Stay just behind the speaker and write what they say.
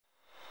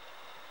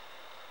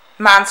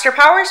Monster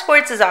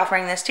Powersports is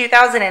offering this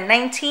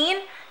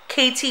 2019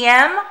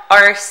 KTM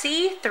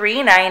RC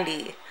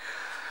 390.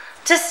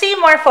 To see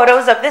more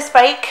photos of this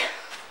bike,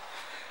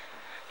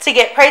 to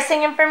get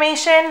pricing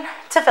information,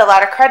 to fill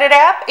out a credit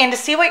app, and to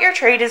see what your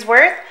trade is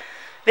worth,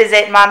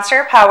 visit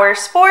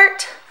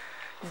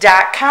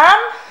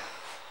monsterpowersport.com.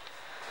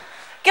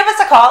 Give us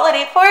a call at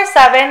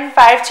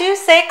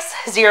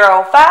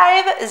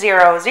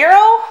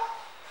 847-526-0500,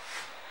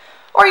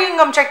 or you can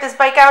come check this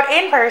bike out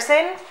in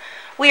person.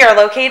 We are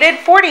located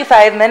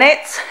 45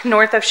 minutes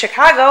north of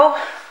Chicago,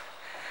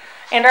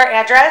 and our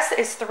address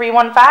is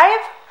 315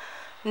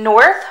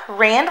 North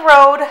Rand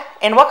Road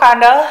in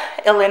Wauconda,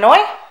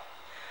 Illinois.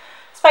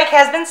 This bike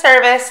has been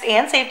serviced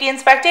and safety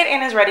inspected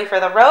and is ready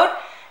for the road.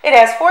 It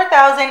has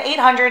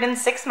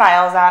 4,806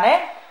 miles on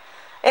it.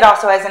 It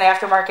also has an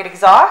aftermarket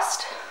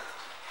exhaust.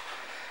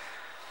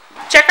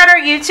 Check out our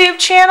YouTube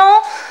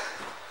channel.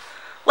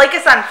 Like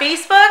us on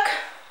Facebook.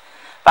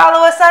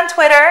 Follow us on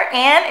Twitter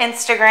and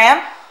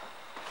Instagram.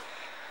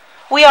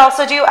 We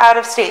also do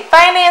out-of-state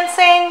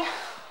financing,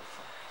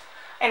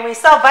 and we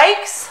sell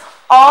bikes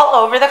all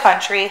over the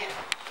country.